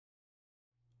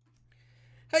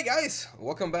Hey guys,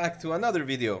 welcome back to another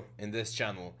video in this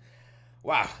channel.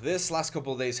 Wow, this last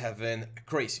couple of days have been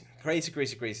crazy.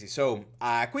 So,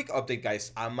 quick update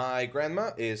guys, my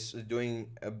grandma is doing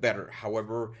better.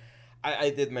 However, I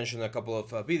did mention a couple of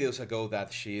videos ago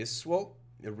that she is, well,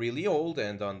 really old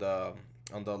and on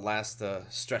the last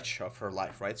stretch of her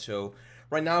life, right? So,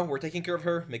 right now we're taking care of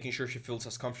her, making sure she feels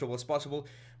as comfortable as possible,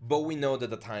 but we know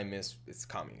that the time is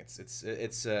coming.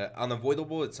 It's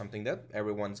unavoidable. It's something that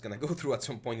everyone's gonna go through at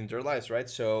some point in their lives, right?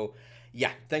 So, yeah,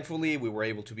 thankfully we were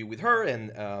able to be with her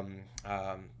and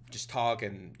just talk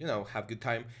and have good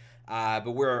time.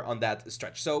 But we're on that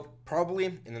stretch, so probably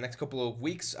in the next couple of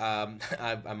weeks,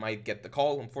 I might get the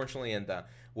call, unfortunately, and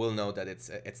we'll know that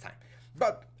it's time.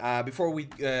 But before we,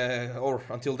 or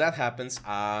until that happens,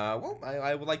 well,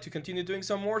 I would like to continue doing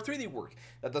some more 3D work.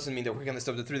 That doesn't mean that we're gonna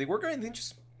stop the 3D work or anything.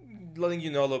 Just letting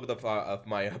you know a little bit of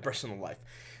my personal life.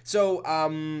 So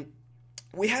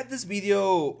we had this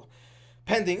video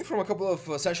pending from a couple of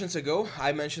sessions ago.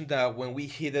 I mentioned that when we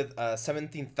hit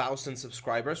 17,000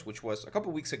 subscribers, which was a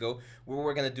couple weeks ago, we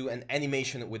were going to do an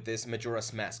animation with this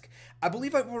Majoras mask. I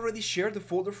believe I've already shared the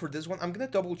folder for this one. I'm going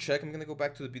to double check. I'm going to go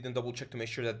back to the video and double check to make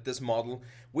sure that this model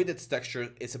with its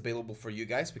texture is available for you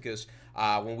guys, because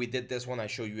when we did this one, I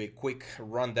showed you a quick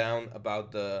rundown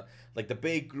about the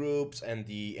bake groups and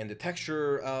the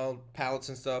texture palettes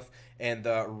and stuff. And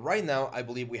right now, I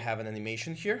believe we have an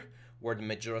animation here where the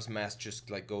Majora's mask just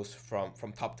like goes from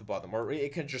top to bottom, or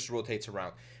it can just rotates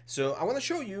around. So I want to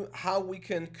show you how we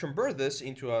can convert this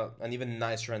into an even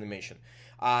nicer animation.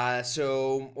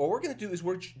 So what we're gonna do is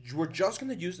we're just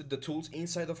gonna use the tools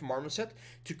inside of Marmoset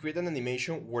to create an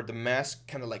animation where the mask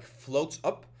kind of like floats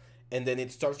up, and then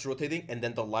it starts rotating, and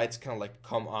then the lights kind of like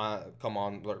come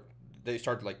on, or they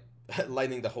start like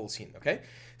lighting the whole scene. Okay,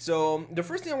 so the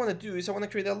first thing I want to do is I want to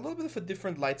create a little bit of a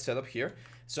different light setup here.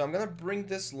 So I'm gonna bring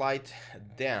this light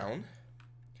down,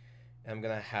 and I'm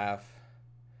gonna have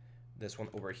this one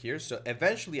over here. So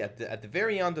eventually at the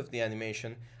very end of the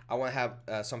animation, I want to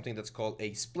have something that's called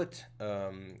a split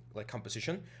like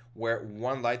composition, where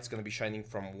one light's gonna be shining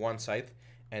from one side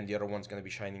and the other one's gonna be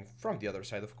shining from the other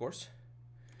side, of course.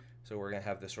 So we're gonna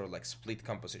have this sort of like split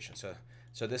composition.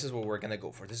 So this is what we're gonna go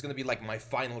for. This is gonna be like my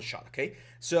final shot, okay?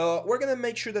 So we're gonna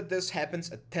make sure that this happens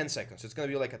at 10 seconds. So it's gonna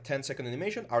be like a 10-second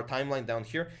animation. Our timeline down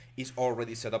here is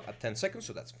already set up at 10 seconds,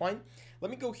 so that's fine.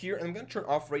 Let me go here and I'm gonna turn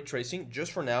off ray tracing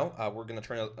just for now. We're gonna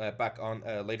turn it back on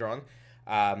later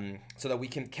on, so that we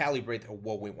can calibrate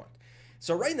what we want.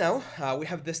 So right now, we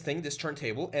have this thing, this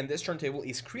turntable, and this turntable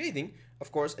is creating,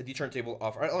 of course, the turntable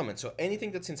of our element. So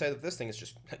anything that's inside of this thing is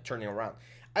just turning around.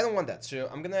 I don't want that, so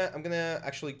I'm gonna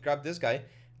actually grab this guy,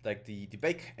 like the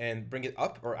bake, and bring it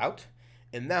up or out.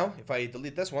 And now, if I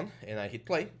delete this one and I hit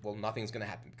play, well, nothing's gonna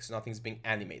happen because nothing's being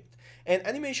animated. And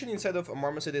animation inside of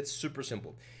Marmoset, it's super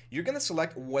simple. You're gonna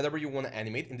select whatever you want to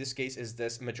animate. In this case, is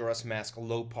this Majora's Mask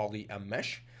low poly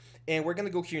mesh, and we're gonna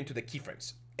go here into the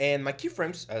keyframes. And my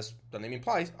keyframes, as the name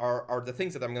implies, are the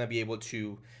things that I'm gonna be able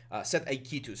to set a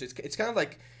key to. So it's kind of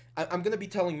like I'm gonna be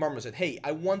telling Marmoset, hey,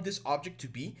 I want this object to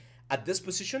be at this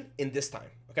position in this time.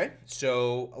 Okay,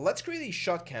 so let's create a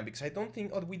shot cam, because I don't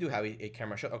think, oh, we do have a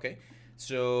camera shot. Okay,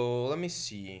 so let me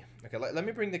see. Okay, let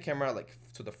me bring the camera like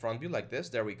to the front view like this.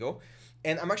 There we go.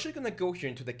 And I'm actually gonna go here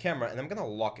into the camera and I'm gonna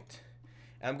lock it.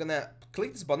 And I'm gonna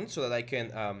click this button so that I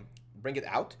can bring it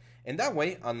out. And that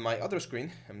way, on my other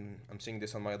screen, I'm seeing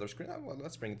this on my other screen. Oh, well,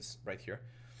 let's bring this right here.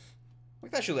 We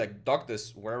can actually like dock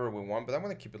this wherever we want, but I'm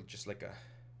gonna keep it just like a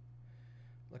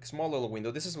small little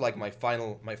window. This is like my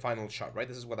final shot, right?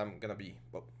 This is what I'm gonna be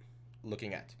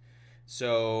looking at.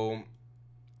 So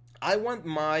I want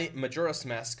my Majora's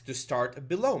Mask to start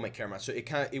below my camera, so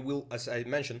it will, as I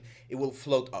mentioned, it will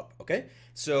float up. Okay,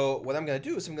 so what I'm gonna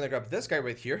do is I'm gonna grab this guy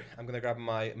right here. I'm gonna grab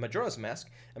my Majora's Mask.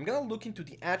 I'm gonna look into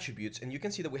the attributes, and you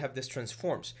can see that we have this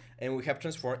transforms, and we have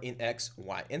transform in X,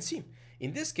 Y, and Z.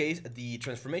 In this case, the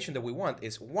transformation that we want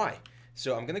is Y.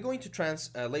 So I'm gonna go into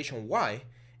translation Y,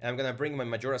 and I'm gonna bring my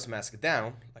Majora's Mask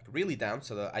down, like really down,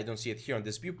 so that I don't see it here on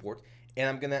this viewport. And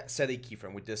I'm gonna set a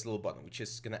keyframe with this little button, which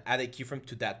is gonna add a keyframe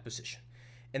to that position.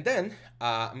 And then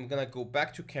I'm gonna go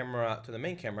back to the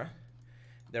main camera.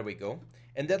 There we go.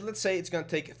 And then let's say it's gonna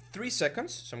take 3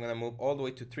 seconds. So I'm gonna move all the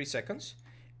way to 3 seconds.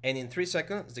 And in 3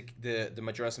 seconds, the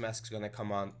Majora's Mask is gonna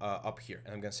come on up here,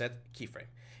 and I'm gonna set keyframe.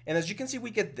 And as you can see,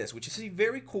 we get this, which is a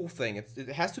very cool thing. It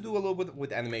has to do a little bit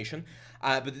with animation,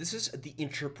 but this is the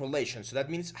interpolation. So that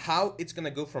means how it's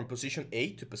gonna go from position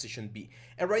A to position B.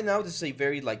 And right now, this is a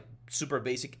very like super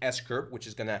basic S curve, which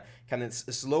is gonna kind of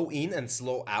slow in and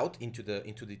slow out into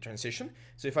the transition.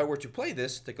 So if I were to play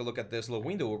this, take a look at this little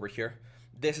window over here.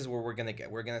 This is where we're gonna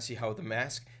get. We're gonna see how the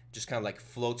mask just kind of like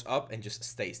floats up and just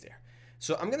stays there.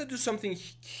 So I'm gonna do something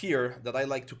here that I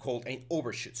like to call an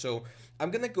overshoot. So I'm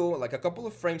gonna go like a couple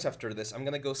of frames after this. I'm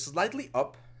gonna go slightly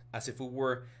up as if we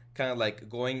were kind of like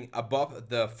going above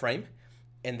the frame.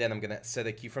 And then I'm gonna set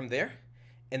a keyframe there.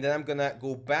 And then I'm gonna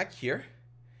go back here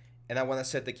and I wanna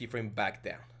set the keyframe back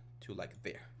down to like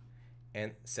there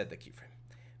and set the keyframe.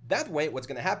 That way, what's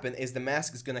gonna happen is the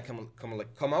mask is gonna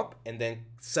come up and then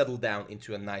settle down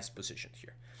into a nice position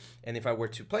here. And if I were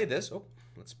to play this, oh,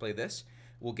 let's play this,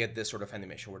 we'll get this sort of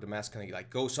animation where the mask kind of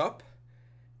like goes up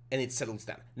and it settles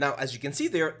down. Now, as you can see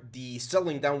there, the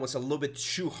settling down was a little bit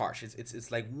too harsh.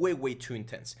 It's like way too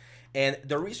intense. And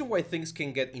the reason why things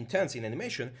can get intense in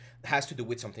animation has to do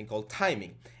with something called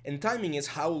timing. And timing is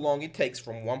how long it takes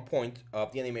from one point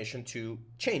of the animation to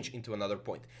change into another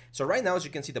point. So right now, as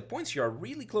you can see, the points here are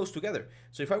really close together.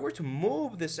 So if I were to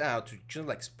move this out, to just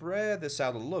like spread this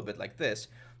out a little bit like this,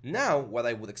 now what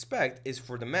I would expect is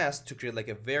for the mask to create like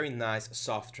a very nice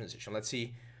soft transition. Let's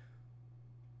see.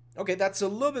 Okay, that's a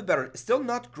little bit better. Still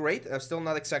not great. Still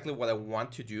not exactly what I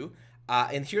want to do.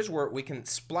 And here's where we can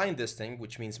spline this thing,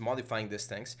 which means modifying these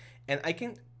things. And I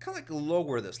can kind of like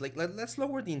lower this. Like let's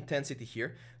lower the intensity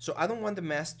here. So I don't want the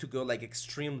mask to go like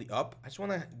extremely up. I just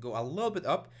want to go a little bit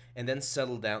up and then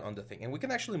settle down on the thing. And we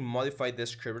can actually modify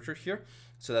this curvature here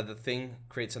so that the thing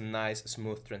creates a nice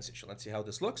smooth transition. Let's see how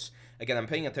this looks. Again, I'm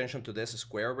paying attention to this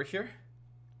square over here.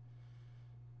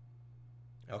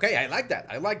 Okay, I like that.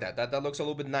 I like that. That looks a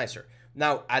little bit nicer.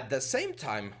 Now, at the same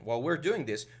time, while we're doing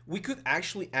this, we could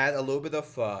actually add a little bit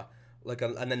of like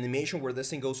an animation where this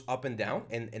thing goes up and down,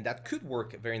 and that could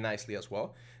work very nicely as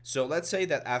well. So let's say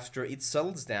that after it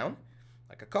settles down,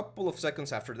 like a couple of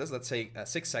seconds after this, let's say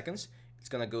 6 seconds, it's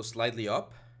gonna go slightly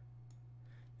up.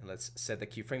 And let's set the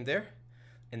keyframe there.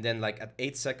 And then like at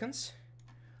 8 seconds,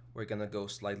 we're gonna go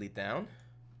slightly down.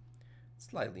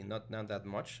 Slightly, not that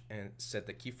much, and set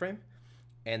the keyframe.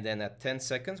 And then at 10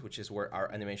 seconds, which is where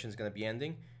our animation is going to be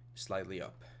ending, slightly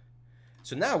up.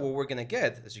 So now what we're going to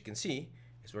get, as you can see,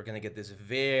 is we're going to get this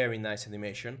very nice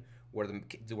animation where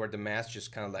the mask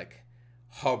just kind of like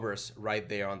hovers right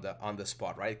there on the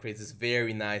spot, right? It creates this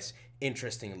very nice,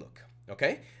 interesting look.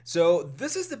 Okay, so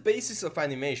this is the basis of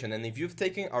animation, and if you've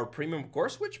taken our premium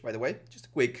course, which by the way, just a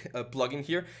quick plug-in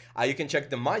here, you can check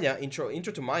the Maya intro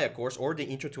to Maya course or the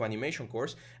intro to animation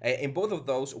course. In both of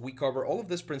those, we cover all of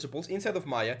these principles inside of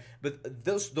Maya, but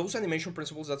those animation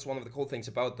principles, that's one of the cool things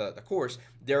about the course.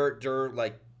 They're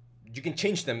like, you can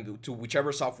change them to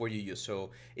whichever software you use.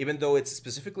 So even though it's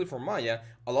specifically for Maya,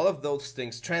 a lot of those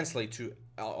things translate to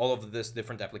all of these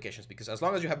different applications, because as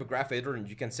long as you have a graph editor and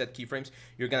you can set keyframes,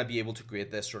 you're gonna be able to create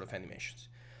this sort of animations.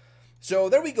 So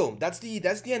there we go. That's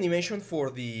the animation for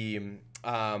the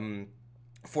main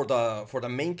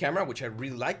camera, which I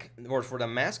really like, or for the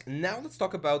mask. Now let's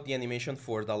talk about the animation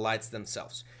for the lights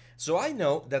themselves. So I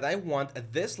know that I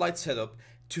want this light setup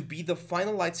to be the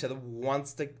final light setup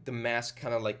once the mask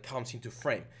kind of like comes into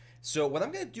frame. So what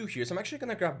I'm going to do here is I'm actually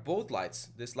going to grab both lights,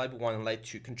 this light 1 and light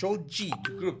 2, Control G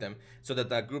to group them so that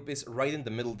the group is right in the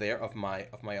middle there of my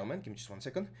element. Give me just 1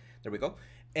 second. There we go.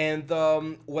 And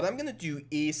what I'm going to do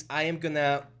is I'm going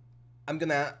to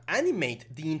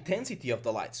animate the intensity of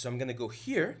the lights. So I'm going to go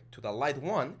here to the light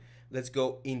 1. Let's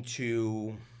go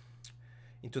into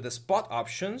the spot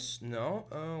options. No,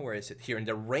 where is it? Here in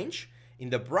the range, in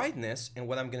the brightness. And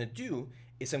what I'm going to do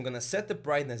is I'm going to set the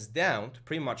brightness down to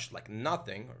pretty much like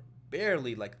nothing, or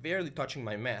barely touching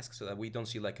my mask so that we don't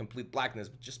see like complete blackness,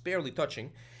 but just barely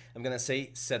touching. I'm going to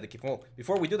say set the keyframe. Well,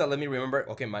 before we do that, let me remember,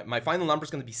 okay, my final number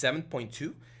is going to be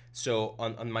 7.2. So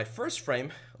on my first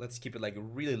frame, let's keep it like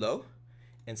really low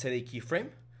and set a keyframe.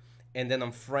 And then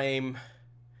on frame,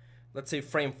 let's say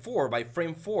frame 4, by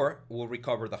frame 4, we'll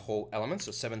recover the whole element,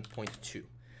 so 7.2.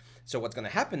 So what's going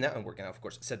to happen now, and we're going to, of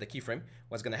course, set the keyframe.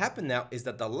 What's going to happen now is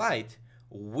that the light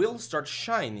will start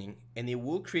shining, and it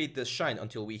will create this shine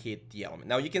until we hit the element.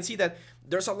 Now you can see that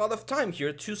there's a lot of time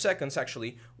here, 2 seconds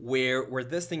actually, where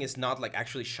this thing is not like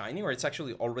actually shining, or it's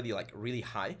actually already like really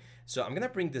high. So I'm gonna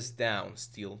bring this down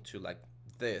still to like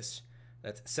this.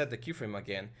 Let's set the keyframe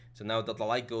again. So now that the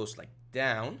light goes like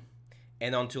down,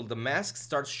 and until the mask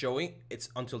starts showing, it's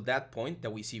until that point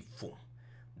that we see boom,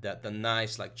 the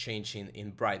nice like change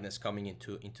in brightness coming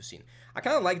into scene. I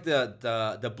kind of like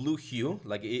the blue hue,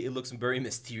 like it looks very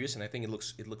mysterious, and I think it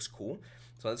looks cool.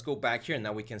 So let's go back here, and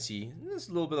now we can see this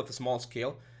a little bit of a small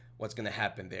scale what's gonna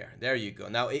happen there. There you go.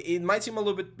 Now it might seem a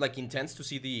little bit like intense to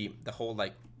see the whole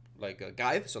like a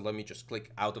guide. So let me just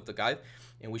click out of the guide,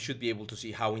 and we should be able to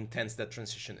see how intense that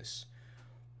transition is.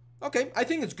 Okay, I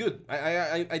think it's good.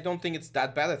 I don't think it's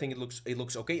that bad. I think it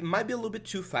looks okay. It might be a little bit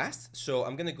too fast, so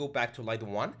I'm gonna go back to light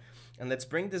 1, And let's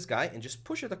bring this guy and just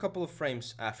push it a couple of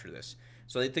frames after this.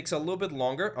 So it takes a little bit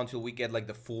longer until we get like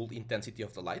the full intensity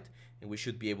of the light, and we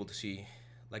should be able to see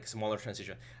like a smaller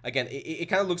transition. Again, it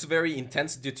kind of looks very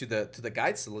intense due to the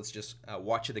guides, so let's just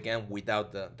watch it again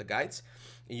without the guides.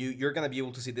 You're gonna be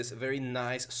able to see this very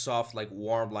nice, soft, like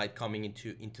warm light coming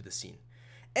into the scene.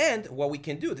 And what we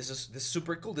can do, this is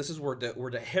super cool. This is where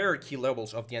the hierarchy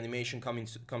levels of the animation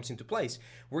comes into place.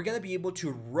 We're gonna be able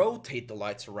to rotate the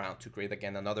lights around to create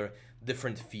again another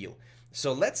different feel.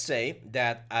 So let's say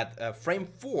that at frame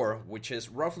 4, which is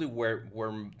roughly where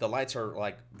the lights are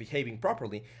like behaving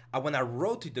properly, I want to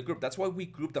rotate the group. That's why we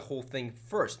group the whole thing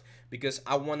first, because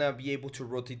I want to be able to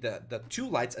rotate the two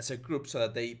lights as a group so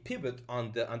that they pivot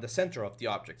on the center of the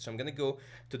object. So I'm gonna go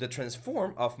to the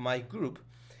transform of my group,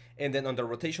 and then on the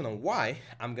rotation on Y,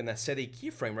 I'm gonna set a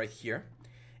keyframe right here.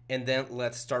 And then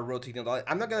let's start rotating the light.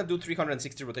 I'm not gonna do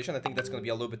 360 rotation. I think that's gonna be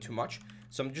a little bit too much.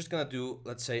 So I'm just gonna do,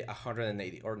 let's say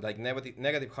 180 or like negative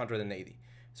 180.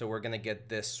 So we're gonna get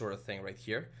this sort of thing right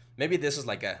here. Maybe this is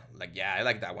yeah, I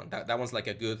like that one. That one's like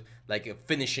a good, like a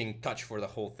finishing touch for the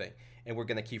whole thing. And we're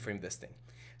gonna keyframe this thing.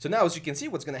 So now as you can see,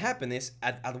 what's gonna happen is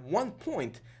at one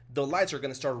point, the lights are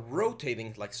gonna start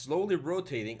rotating, like slowly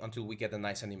rotating until we get a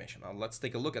nice animation. Now let's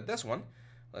take a look at this one.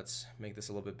 Let's make this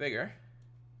a little bit bigger.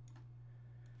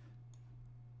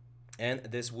 And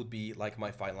this would be like my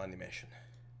final animation.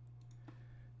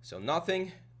 So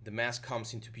nothing, the mask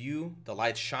comes into view, the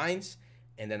light shines,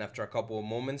 and then after a couple of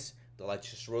moments, the lights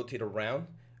just rotate around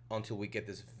until we get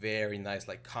this very nice,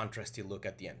 like contrasty look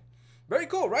at the end. Very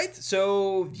cool, right?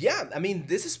 So yeah, I mean,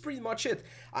 this is pretty much it.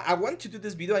 I want to do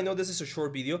this video. I know this is a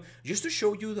short video, just to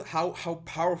show you how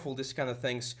powerful this kind of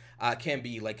things can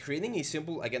be. Like creating a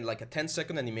simple, again, like a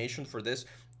 10-second animation for this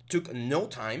took no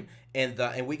time,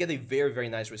 and we get a very, very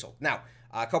nice result. Now,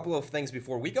 a couple of things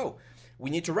before we go. We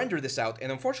need to render this out, and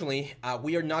unfortunately,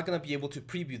 we are not going to be able to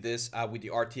preview this with the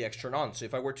RTX turned on. So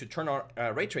if I were to turn on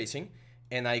ray tracing,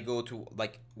 and I go to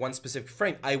like one specific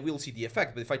frame, I will see the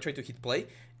effect. But if I try to hit play,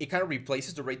 it kind of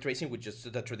replaces the ray tracing with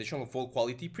just the traditional full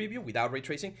quality preview without ray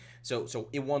tracing. So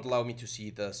it won't allow me to see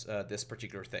this this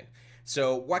particular thing.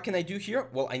 So what can I do here?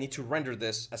 Well, I need to render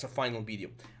this as a final video.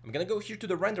 I'm gonna go here to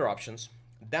the render options.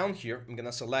 Down here, I'm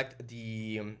gonna select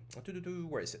the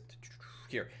where is it?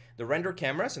 Here, the render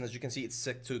cameras, and as you can see, it's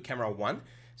set to camera 1.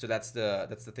 So that's the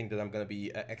thing that I'm gonna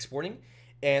be exporting.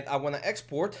 And I want to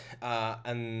export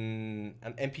an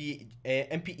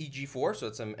MPEG4, so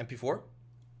it's an MP4,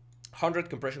 100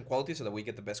 compression quality, so that we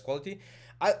get the best quality.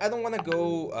 I don't want to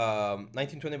go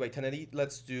 1920 by 1080.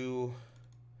 Let's do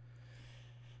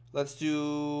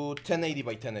 1080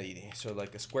 by 1080, so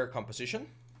like a square composition.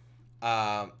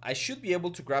 I should be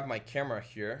able to grab my camera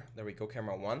here. There we go,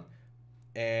 camera 1,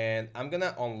 and I'm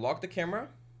gonna unlock the camera,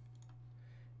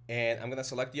 and I'm gonna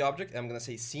select the object, and I'm gonna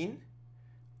say scene.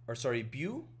 Or sorry,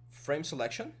 view, frame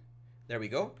selection. There we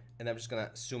go. And I'm just gonna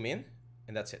zoom in,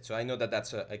 and that's it. So I know that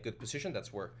that's a good position.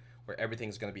 That's where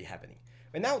everything's gonna be happening.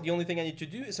 Right now, the only thing I need to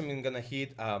do is I'm gonna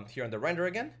hit here on the render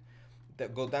again.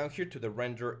 Go down here to the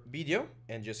render video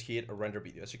and just hit a render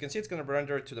video. As you can see, it's gonna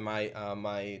render to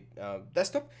my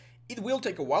desktop. It will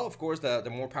take a while, of course. The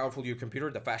more powerful your computer,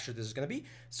 the faster this is gonna be.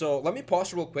 So let me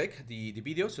pause real quick the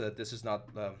video so that this is not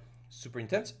super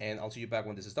intense, and I'll see you back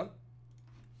when this is done.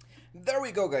 There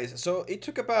we go, guys. So it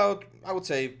took about, I would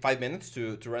say, 5 minutes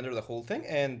to render the whole thing,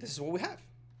 and this is what we have.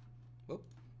 Whoop,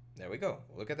 there we go.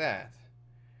 Look at that.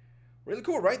 Really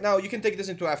cool, right? Now, you can take this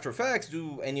into After Effects,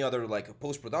 do any other, like,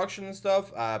 post-production and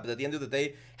stuff, but at the end of the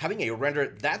day, having a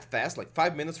render that fast, like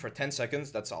 5 minutes for 10 seconds,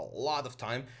 that's a lot of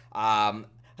time.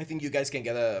 I think you guys can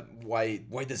get why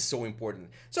this is so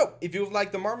important. So if you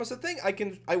like the Marmoset thing,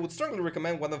 I would certainly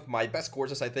recommend one of my best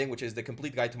courses, I think, which is the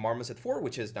Complete Guide to Marmoset 4,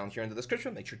 which is down here in the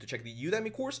description. Make sure to check the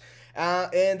Udemy course.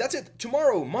 And that's it.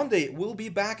 Tomorrow, Monday, we'll be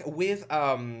back with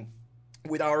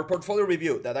our portfolio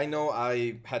review that I know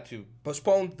I had to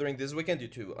postpone during this weekend due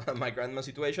to my grandma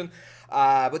situation.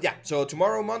 But yeah, so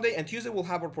tomorrow, Monday, and Tuesday, we'll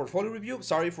have our portfolio review.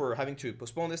 Sorry for having to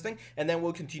postpone this thing. And then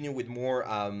we'll continue with more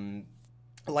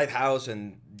Lighthouse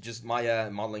and just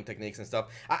Maya modeling techniques and stuff.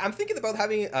 I'm thinking about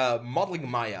having modeling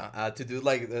Maya to do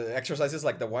like exercises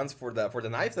like the ones for the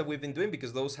knife that we've been doing,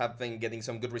 because those have been getting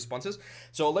some good responses.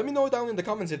 So let me know down in the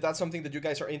comments if that's something that you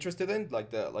guys are interested in,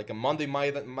 like a Monday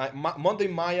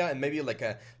Maya, and maybe like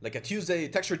a Tuesday,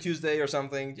 Texture Tuesday or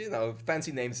something. You know,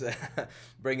 fancy names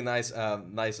bring nice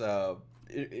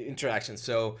interactions.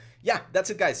 So yeah, that's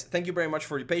it, guys. Thank you very much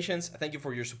for your patience. Thank you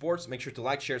for your support. Make sure to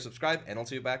like, share, subscribe, and I'll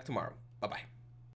see you back tomorrow. Bye-bye.